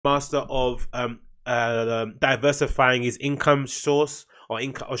master of diversifying his income source or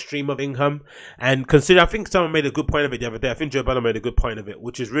income or stream of income. And consider, I think someone made a good point of it the other day. I think Joe Budden made a good point of it,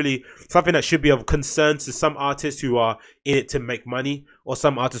 which is really something that should be of concern to some artists who are in it to make money, or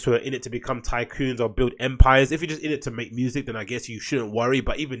some artists who are in it to become tycoons or build empires. If you're just in it to make music, then I guess you shouldn't worry.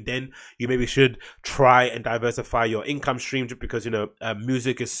 But even then, you maybe should try and diversify your income stream, just because, you know,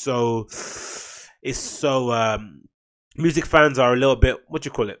 music is so music fans are a little bit, what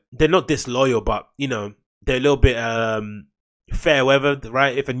you call it, they're not disloyal, but, you know, they're a little bit fair weather,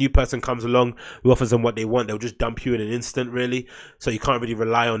 right? If a new person comes along who offers them what they want, they'll just dump you in an instant, really. So you can't really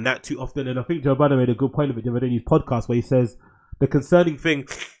rely on that too often. And I think Joe Budden made a good point of it the other day in his podcast, where he says the concerning thing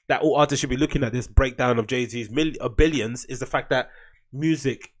that all artists should be looking at this breakdown of Jay-Z's billions is the fact that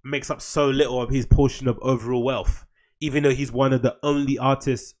music makes up so little of his portion of overall wealth, even though he's one of the only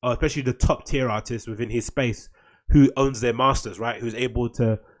artists, especially the top tier artists within his space, who owns their masters, right? Who's able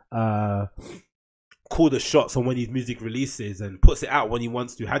to call the shots on when his music releases and puts it out when he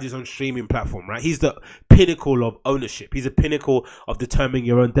wants to, has his own streaming platform, right? He's the pinnacle of ownership. He's a pinnacle of determining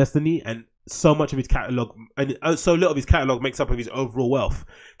your own destiny, and so much of his catalog, and so little of his catalog makes up of his overall wealth.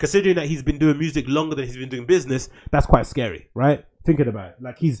 Considering that he's been doing music longer than he's been doing business, that's quite scary, right? Thinking about it,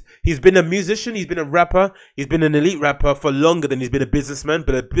 like he's been a musician, he's been a rapper, he's been an elite rapper for longer than he's been a businessman,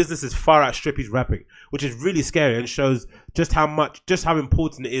 but a business is far outstrip his rapping, which is really scary and shows just how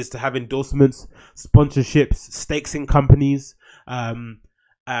important it is to have endorsements, sponsorships, stakes in companies,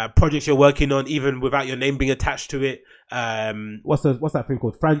 projects you're working on, even without your name being attached to it. What's that thing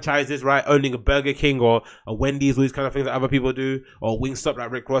called? Franchises, right? Owning a Burger King or a Wendy's, all these kind of things that other people do, or Wingstop like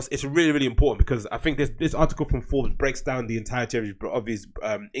Rick Ross. It's really, really important, because I think this article from Forbes breaks down the entirety of his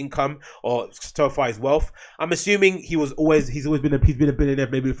income, or so far his wealth. I'm assuming he's always been a billionaire,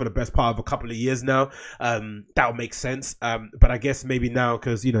 maybe for the best part of a couple of years now. That would make sense. But I guess maybe now,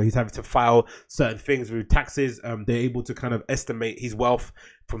 because, you know, he's having to file certain things with taxes, they're able to kind of estimate his wealth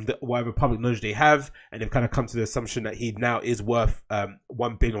from whatever public knowledge they have, and they've kind of come to the assumption that he now is worth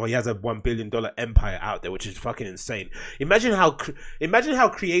 $1 billion, or he has a $1 billion empire out there, which is fucking insane. Imagine how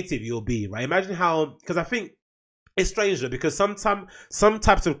creative you'll be, right? Imagine how, because I think it's strange though, because some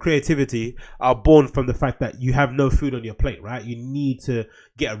types of creativity are born from the fact that you have no food on your plate, right? You need to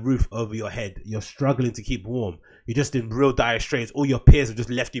get a roof over your head. You're struggling to keep warm. You're just in real dire straits. All your peers have just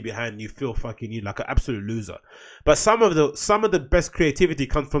left you behind, and you feel fucking like an absolute loser. But some of the best creativity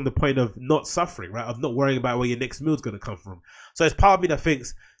comes from the point of not suffering, right? Of not worrying about where your next meal is going to come from. So it's part of me that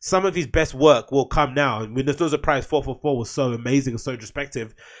thinks some of his best work will come now. And when there's no surprise, 444 was so amazing and so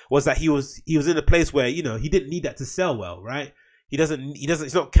introspective, was that he was in a place where, you know, he didn't need that to sell well, right?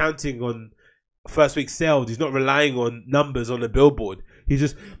 He's not counting on first week sales. He's not relying on numbers on a billboard. He's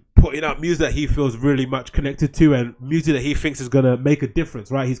just putting out music that he feels really much connected to, and music that he thinks is going to make a difference,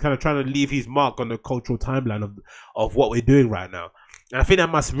 right? He's kind of trying to leave his mark on the cultural timeline of what we're doing right now. And I think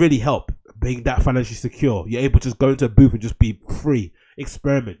that must really help, being that financially secure. You're able to just go into a booth and just be free,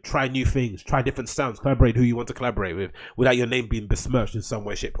 experiment, try new things, try different sounds, collaborate who you want to collaborate with without your name being besmirched in some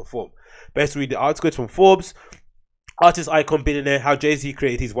way, shape or form. Best read the article. It's from Forbes. Artist icon billionaire, how Jay-Z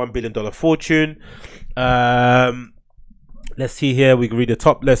created his $1 billion fortune. Let's see here. We can read the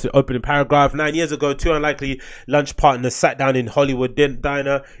top. Let's opening paragraph. 9 years ago, two unlikely lunch partners sat down in Hollywood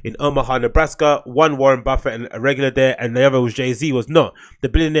diner in Omaha, Nebraska. One Warren Buffett and a regular there, and the other was Jay-Z. Was not. The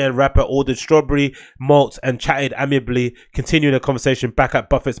billionaire and rapper ordered strawberry malts and chatted amicably, continuing the conversation back at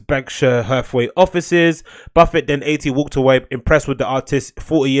Buffett's Berkshire Hathaway offices. Buffett, then 80, walked away, impressed with the artist,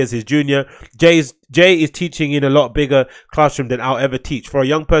 40 years his junior. Jay is teaching in a lot bigger classroom than I'll ever teach. For a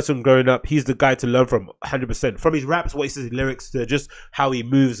young person growing up, he's the guy to learn from 100%. From his raps, what he says, his lyrics, to just how he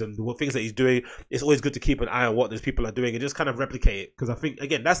moves and what things that he's doing. It's always good to keep an eye on what those people are doing and just kind of replicate it. Because I think,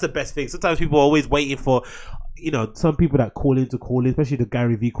 again, that's the best thing. Sometimes people are always waiting for, you know, some people that call in, especially the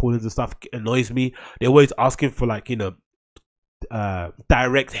Gary V call-ins and stuff, annoys me. They're always asking for, like, you know,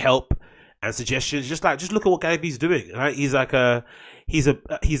 direct help and suggestions. Just look at what Gary V's doing, right? He's like a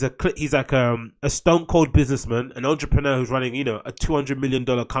stone cold businessman, an entrepreneur who's running, you know, a $200 million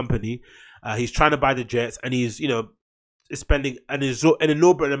company. He's trying to buy the jets, and he's, you know, spending an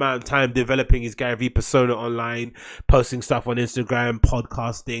inordinate amount of time developing his Gary V persona online, posting stuff on Instagram,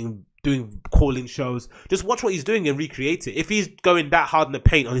 podcasting, doing calling shows. Just watch what he's doing and recreate it. If he's going that hard in the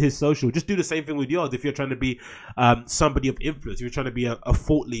paint on his social, just do the same thing with yours. If you're trying to be somebody of influence, if you're trying to be a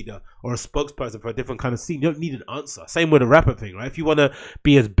thought leader or a spokesperson for a different kind of scene, you don't need an answer. Same with the rapper thing, right? If you want to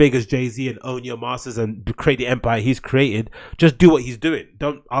be as big as Jay-Z and own your masters and create the empire he's created, just do what he's doing.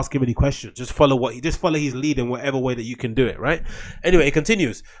 Don't ask him any questions. Just follow his lead in whatever way that you can do it, right? Anyway, it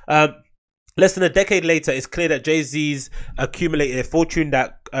continues. Less than a decade later, it's clear that Jay-Z's accumulated a fortune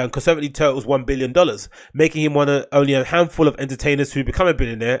that conservatively totals $1 billion, making him one of only a handful of entertainers who become a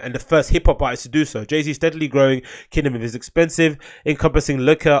billionaire and the first hip-hop artist to do so. Jay-Z's steadily growing kingdom is expensive, encompassing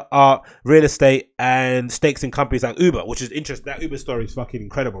liquor, art, real estate, and stakes in companies like Uber, which is interesting. That Uber story is fucking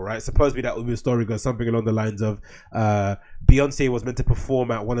incredible, right? Supposedly that Uber story goes something along the lines of Beyonce was meant to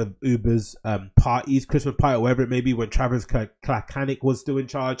perform at one of Uber's parties, Christmas party or whatever it may be, when Travis Kalanick was still in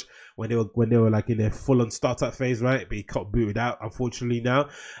charge, when they were like in their full-on startup phase, right? But he got booted out, unfortunately, now.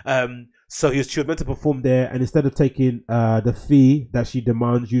 So she was meant to perform there, and instead of taking the fee that she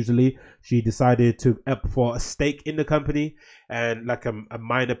demands usually, she decided to opt for a stake in the company and like a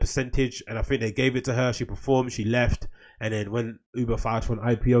minor percentage, and I think they gave it to her. She performed, she left, and then when Uber filed for an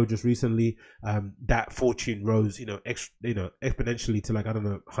IPO just recently, that fortune rose, exponentially to like, I don't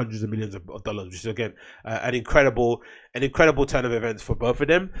know, hundreds of millions of dollars, which is again an incredible turn of events for both of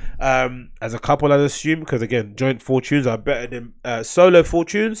them. As a couple, I'd assume, because again, joint fortunes are better than solo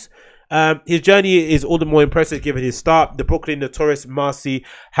fortunes. His journey is all the more impressive given his start. The Brooklyn notorious Marcy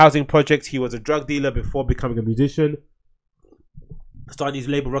housing project. He was a drug dealer before becoming a musician, starting his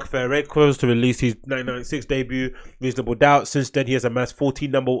label Rockefeller Records to release his 1996 debut Reasonable Doubt. Since then, he has amassed 14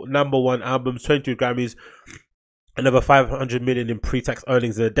 number one albums, 22 Grammys, and over 500 million in pre-tax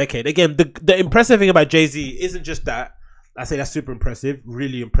earnings in a decade. Again, the impressive thing about Jay-Z isn't just that. I say that's super impressive,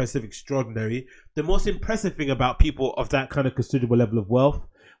 really impressive, extraordinary. The most impressive thing about people of that kind of considerable level of wealth,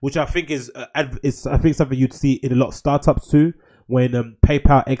 which I think is I think something you'd see in a lot of startups too, when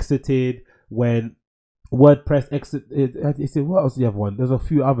PayPal exited, when WordPress exited, what else the other one? There's a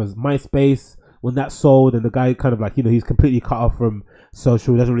few others. MySpace, when that sold, and the guy kind of like, he's completely cut off from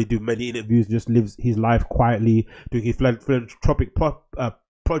social, doesn't really do many interviews, just lives his life quietly, doing his philanthropic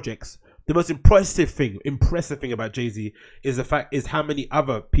projects. The most impressive thing about Jay-Z is how many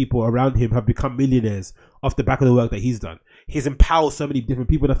other people around him have become millionaires off the back of the work that he's done. He's empowered so many different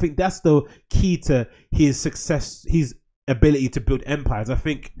people, and I think that's the key to his success, his ability to build empires. I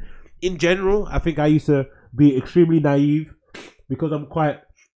think in general, I used to be extremely naive because I'm quite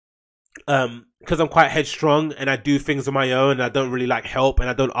headstrong and I do things on my own and I don't really like help and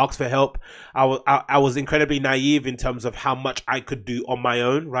I don't ask for help. I was incredibly naive in terms of how much I could do on my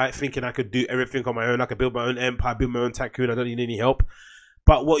own, right? Thinking I could do everything on my own. I could build my own empire, build my own tycoon. I don't need any help.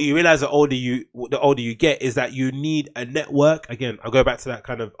 But what you realize the older you get is that you need a network. Again, I'll go back to that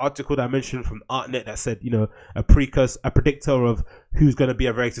kind of article that I mentioned from ArtNet that said, a predictor of who's going to be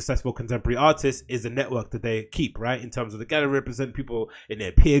a very successful contemporary artist is the network that they keep, right? In terms of the gallery represent people in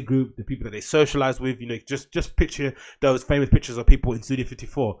their peer group, the people that they socialize with. Just picture those famous pictures of people in Studio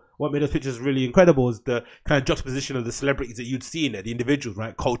 54. What made those pictures really incredible is the kind of juxtaposition of the celebrities that you'd see in there, the individuals,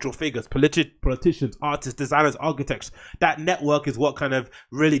 right? Cultural figures, politicians, artists, designers, architects. That network is what kind of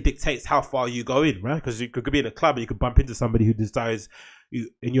really dictates how far you go in, right? Because you could be in a club and you could bump into somebody who decides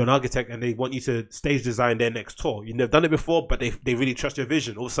and you're an architect and they want you to stage design their next tour. You've never done it before, but they really trust your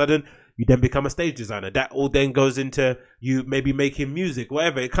vision. All of a sudden, you then become a stage designer. That all then goes into you maybe making music,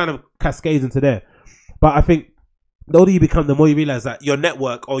 whatever. It kind of cascades into there. But I think the older you become, the more you realize that your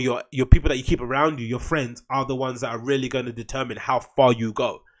network or your people that you keep around you, your friends, are the ones that are really going to determine how far you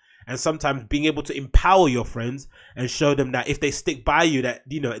go. And sometimes being able to empower your friends and show them that if they stick by you, that,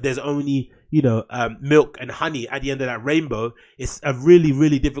 there's only, milk and honey at the end of that rainbow, it's a really,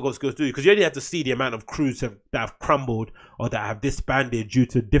 really difficult skill to do, because you only have to see the amount of crews that have crumbled or that have disbanded due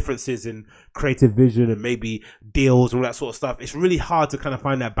to differences in creative vision and maybe deals and all that sort of stuff. It's really hard to kind of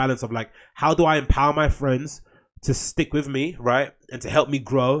find that balance of like, how do I empower my friends to stick with me, right? And to help me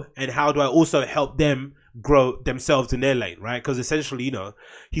grow, and how do I also help them grow themselves in their lane, right? Because essentially,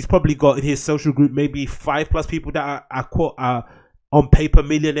 he's probably got in his social group maybe 5+ people that are on paper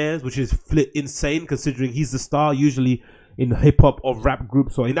millionaires, which is insane considering he's the star. Usually in hip-hop or rap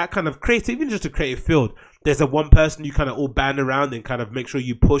groups or in that kind of creative, even just a creative field, there's a one person you kind of all band around and kind of make sure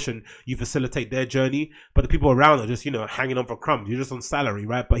you push and you facilitate their journey, but the people around are just hanging on for crumbs. You're just on salary,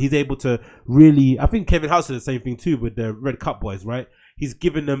 right? But he's able to really, I think Kevin House did the same thing too with the Red Cup Boys, right? He's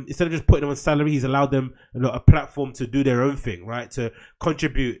given them, instead of just putting them on salary, he's allowed them a platform to do their own thing, right? To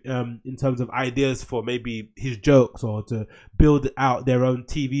contribute in terms of ideas for maybe his jokes, or to build out their own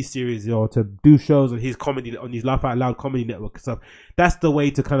TV series, or to do shows on his comedy, on his Laugh Out Loud comedy network and stuff. That's the way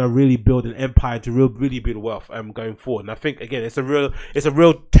to kind of really build an empire, to really build wealth going forward. And I think, again, it's a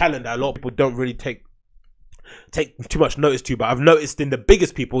real talent that a lot of people don't really take too much notice to. But I've noticed in the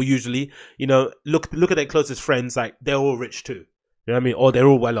biggest people, usually, look at their closest friends, like they're all rich too. You know what I mean? Or they're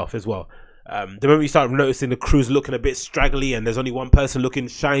all well off as well. The moment you start noticing the crew's looking a bit straggly and there's only one person looking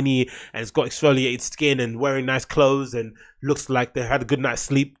shiny and it's got exfoliated skin and wearing nice clothes and looks like they had a good night's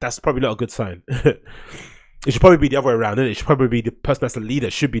sleep, that's probably not a good sign. It should probably be the other way around, and it should probably be the person that's the leader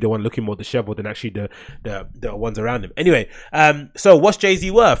should be the one looking more disheveled than actually the ones around him. Anyway, so what's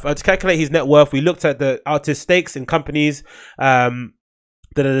Jay-Z worth? To calculate his net worth, we looked at the artist's stakes in companies, then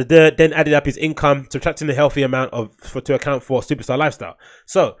added up his income, subtracting the healthy amount to account for superstar lifestyle.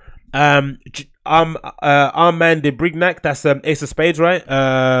 So, Armand de Brignac, that's Ace of Spades, right?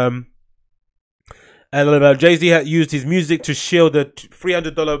 Jay-Z had used his music to shield the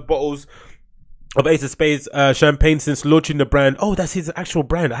 $300 bottles of Ace of Spades champagne since launching the brand. Oh, that's his actual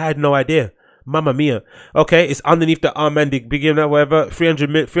brand. I had no idea. Mamma mia. Okay, it's underneath the Armand de Brignac, whatever.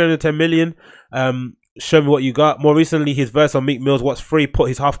 310 million. Show me what you got. More recently, his verse on Meek Mill's "What's Free" put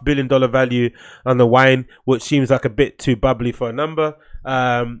his $500 million value on the wine, which seems like a bit too bubbly for a number.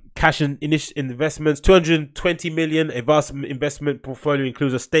 Cash and investments, 220 million. A vast investment portfolio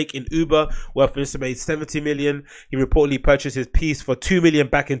includes a stake in Uber worth an estimated 70 million. He reportedly purchased his piece for 2 million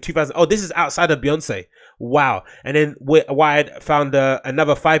back in 2000. Oh, this is outside of Beyonce. Wow. And then Wired found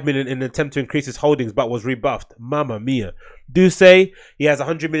another 5 million in an attempt to increase his holdings, but was rebuffed. Mamma mia. Douce, he has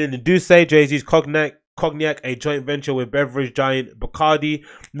 100 million in Douce. Jay-Z's Cognac, a joint venture with beverage giant Bacardi,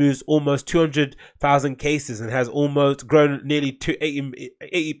 moves almost 200,000 cases and has almost grown nearly to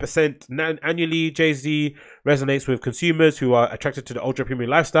 80% annually. Jay-Z resonates with consumers who are attracted to the ultra premium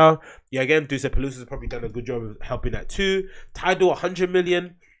lifestyle. Yeah, again, Deuce Pelusa has probably done a good job of helping that too. Tidal, 100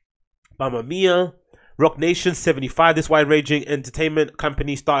 million. Mamma mia. Rock Nation, 75. This wide-ranging entertainment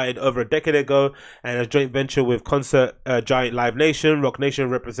company started over a decade ago and a joint venture with concert giant Live Nation. Rock Nation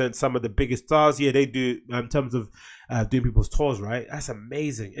represents some of the biggest stars. Yeah, they do in terms of doing people's tours, right? That's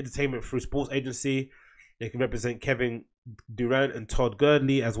amazing. Entertainment through sports agency. They can represent Kevin Durant and Todd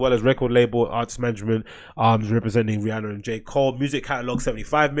Gurley, as well as record label artist management arms representing Rihanna and J. Cole. Music catalog,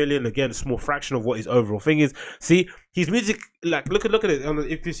 75 million. Again, a small fraction of what his overall thing is. See, his music, like, look at it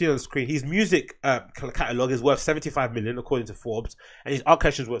if you see on the screen, his music catalog is worth 75 million according to Forbes, and his art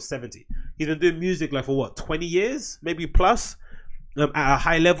collection is worth 70. He's been doing music like for what, 20 years, maybe plus. At a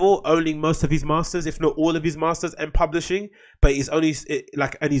high level, owning most of his masters, if not all of his masters, and publishing. But he's only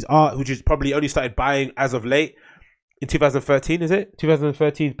and his art, which is probably only started buying as of late in 2013. Is it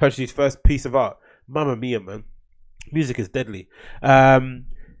 2013? Purchased his first piece of art. Mamma mia, man! Music is deadly.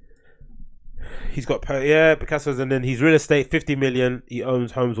 He's got Picasso's, and then he's real estate, 50 million. He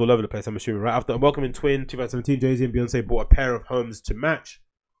owns homes all over the place. I'm assuming, right? After Welcoming Twin, 2017, Jay-Z and Beyonce bought a pair of homes to match.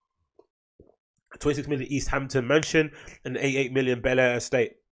 26 million East Hampton mansion and 88 million Bel Air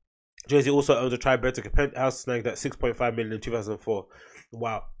estate. Jay-Z also owns a Tribeca penthouse snagged at 6.5 million in 2004.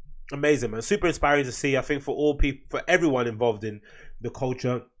 Wow, amazing, man! Super inspiring to see. I think for all people, for everyone involved in the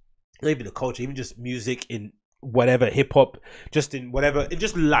culture, maybe the culture, even just music, in whatever, hip hop, just in whatever, in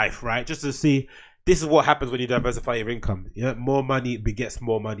just life, right? Just to see this is what happens when you diversify your income. Yeah, more money begets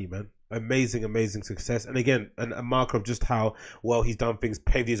more money, man. Amazing, amazing success. And again, a marker of just how well he's done things,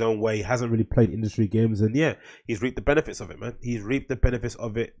 paved his own way. He hasn't really played industry games, and yeah, he's reaped the benefits of it, man. He's reaped the benefits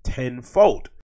of it tenfold.